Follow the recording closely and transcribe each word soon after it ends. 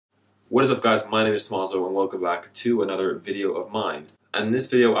What is up, guys? My name is Tomazzo and welcome back to another video of mine. And in this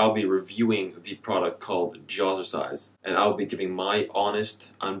video I'll be reviewing the product called Jawzrsize, and I'll be giving my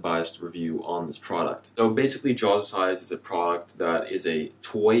honest, unbiased review on this product. So basically Jawzrsize is a product that is a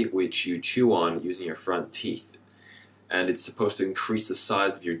toy which you chew on using your front teeth. And it's supposed to increase the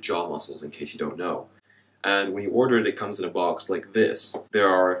size of your jaw muscles, in case you don't know. And when you order it, it comes in a box like this. There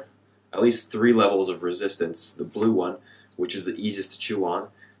are at least 3 levels of resistance. The blue one, which is the easiest to chew on.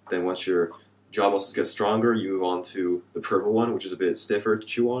 Then once your jaw muscles get stronger, you move on to the purple one, which is a bit stiffer to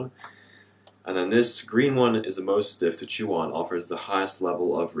chew on. And then this green one is the most stiff to chew on, offers the highest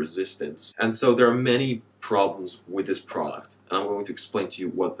level of resistance. And so there are many problems with this product, and I'm going to explain to you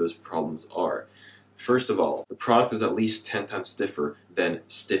what those problems are. First of all, the product is at least 10 times stiffer than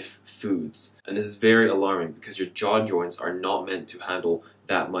stiff foods. And this is very alarming because your jaw joints are not meant to handle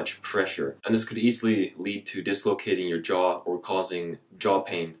that much pressure. And this could easily lead to dislocating your jaw or causing jaw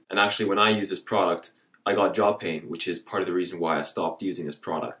pain. And actually, when I use this product, I got jaw pain, which is part of the reason why I stopped using this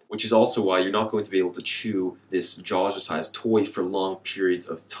product. Which is also why you're not going to be able to chew this Jawzrsize toy for long periods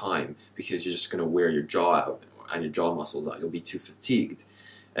of time, because you're just going to wear your jaw out and your jaw muscles out. You'll be too fatigued.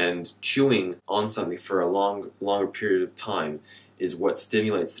 And chewing on something for a longer period of time is what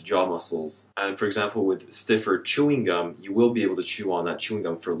stimulates the jaw muscles. And for example, with stiffer chewing gum, you will be able to chew on that chewing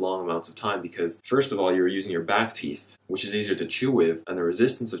gum for long amounts of time because, first of all, you're using your back teeth, which is easier to chew with, and the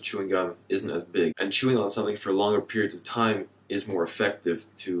resistance of chewing gum isn't as big. And chewing on something for longer periods of time is more effective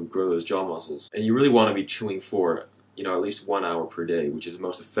to grow those jaw muscles. And you really want to be chewing for, at least 1 hour per day, which is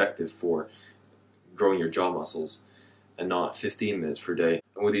most effective for growing your jaw muscles, and not 15 minutes per day.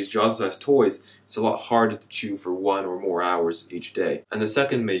 And with these Jawzrsize toys, it's a lot harder to chew for 1 or more hours each day. And the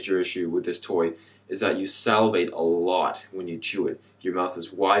second major issue with this toy is that you salivate a lot when you chew it. Your mouth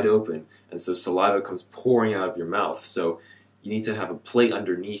is wide open, and so saliva comes pouring out of your mouth. So you need to have a plate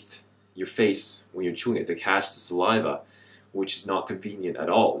underneath your face when you're chewing it to catch the saliva, which is not convenient at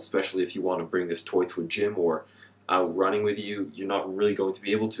all, especially if you want to bring this toy to a gym or out running with you. You're not really going to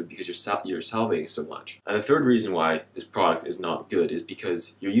be able to because you're salivating so much. And the third reason why this product is not good is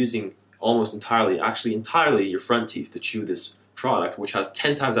because you're using almost entirely, actually entirely, your front teeth to chew this product, which has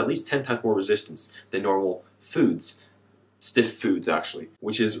at least 10 times more resistance than normal foods, stiff foods actually,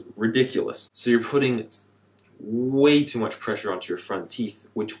 which is ridiculous. So you're putting way too much pressure onto your front teeth,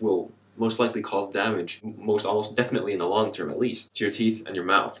 which will most likely cause damage, almost definitely in the long term at least, to your teeth and your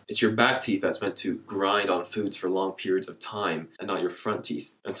mouth. It's your back teeth that's meant to grind on foods for long periods of time, and not your front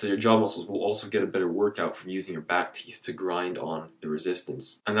teeth. And so your jaw muscles will also get a better workout from using your back teeth to grind on the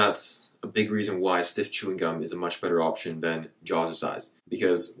resistance. And that's a big reason why stiff chewing gum is a much better option than Jawzrsize,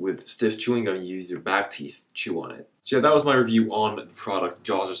 because with stiff chewing gum you use your back teeth to chew on it. So yeah, that was my review on the product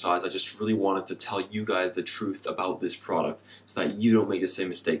Jawzrsize. I just really wanted to tell you guys the truth about this product so that you don't make the same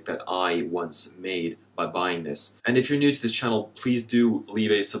mistake that I once made by buying this. And if you're new to this channel, please do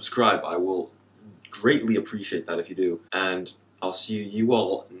leave a subscribe. I will greatly appreciate that if you do. And I'll see you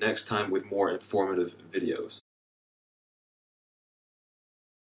all next time with more informative videos.